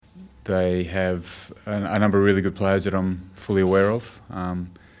they have a number of really good players that I'm fully aware of.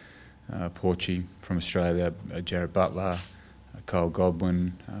 Porchy from Australia, Jared Butler, Kyle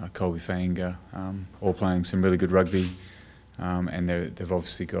Godwin, Colby Fainga, all playing some really good rugby, and they've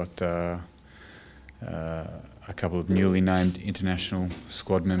obviously got a couple of newly named international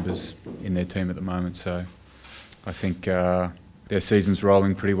squad members in their team at the moment. So I think their season's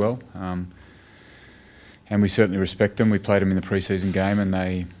rolling pretty well, and we certainly respect them. We played them in the pre-season game, and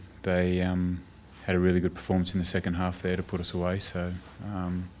they had a really good performance in the second half there to put us away. So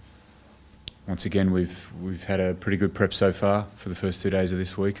once again, we've had a pretty good prep so far for the first 2 days of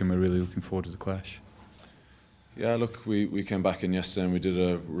this week, and we're really looking forward to the clash. Yeah, look, we came back in yesterday and we did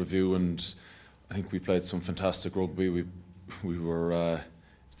a review, and I think we played some fantastic rugby. We were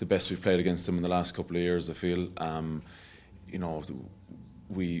it's the best we've played against them in the last couple of years, I feel. You know,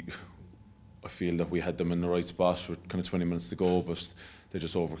 I feel that we had them in the right spot with kind of 20 minutes to go, but they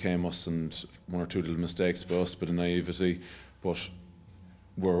just overcame us, and one or two little mistakes by us, a bit of naivety. But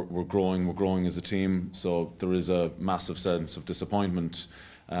we're growing as a team, so there is a massive sense of disappointment.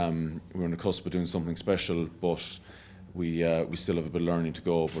 We're on the cusp of doing something special, but we still have a bit of learning to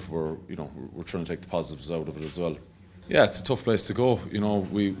go. But we're trying to take the positives out of it as well. Yeah, it's a tough place to go. You know,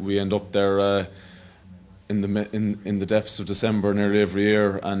 we end up there in the depths of December nearly every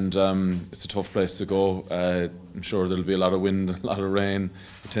year, and it's a tough place to go. I'm sure there'll be a lot of wind, a lot of rain.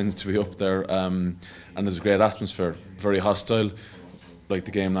 It tends to be up there, and there's a great atmosphere. Very hostile, like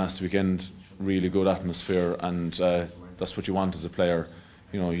the game last weekend. Really good atmosphere, and that's what you want as a player.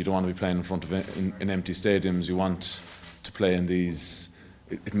 You know, you don't want to be playing in front of in empty stadiums. You want to play in these.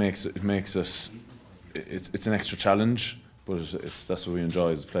 It makes it. It's an extra challenge, but that's what we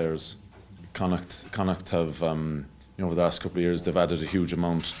enjoy as players. Connacht have, over the last couple of years, they've added a huge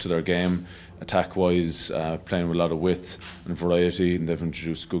amount to their game, attack-wise, playing with a lot of width and variety, and they've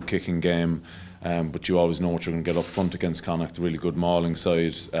introduced a good kicking game. But you always know what you're going to get up front against Connacht. A really good mauling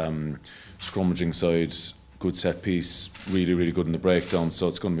side, scrummaging side, good set piece, really good in the breakdown. So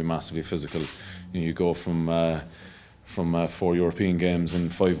it's going to be massively physical. You go from 4 European games in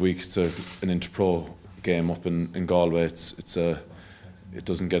 5 weeks to an inter-pro game up in Galway. It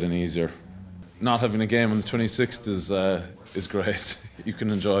doesn't get any easier. Not having a game on the 26th is great. You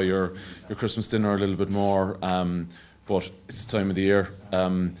can enjoy your Christmas dinner a little bit more, but it's the time of the year.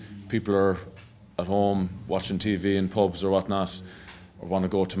 People are at home watching TV in pubs or whatnot, or want to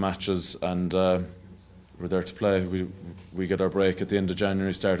go to matches, and we're there to play. We get our break at the end of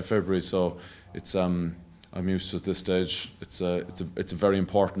January, start of February, so it's I'm used to at this stage. It's a very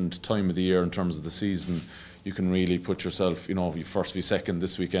important time of the year in terms of the season. You can really put yourself, you first v second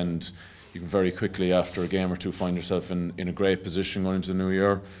this weekend. You can very quickly, after a game or two, find yourself in a great position going into the new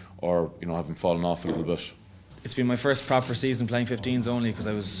year, or having fallen off a little bit. It's been my first proper season playing 15s only, because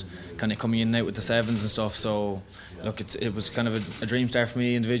I was kind of coming in and out with the 7s and stuff. So look, it was kind of a dream start for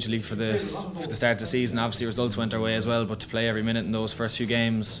me individually for the start of the season. Obviously results went our way as well, but to play every minute in those first few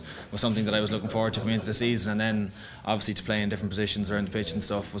games was something that I was looking forward to coming into the season, and then obviously to play in different positions around the pitch and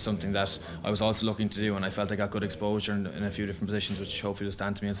stuff was something that I was also looking to do, and I felt I got good exposure in a few different positions, which hopefully will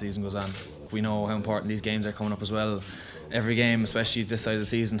stand to me as the season goes on. We know how important these games are coming up as well. Every game, especially this side of the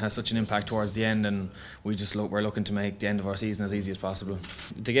season, has such an impact towards the end, and we're looking to make the end of our season as easy as possible.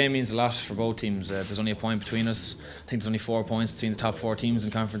 The game means a lot for both teams. There's only a point between us. I think there's only 4 points between the top 4 teams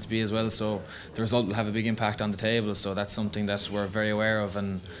in Conference B as well, so the result will have a big impact on the table. So that's something that we're very aware of,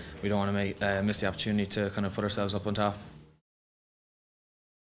 and we don't want to miss the opportunity to kind of put ourselves up on top.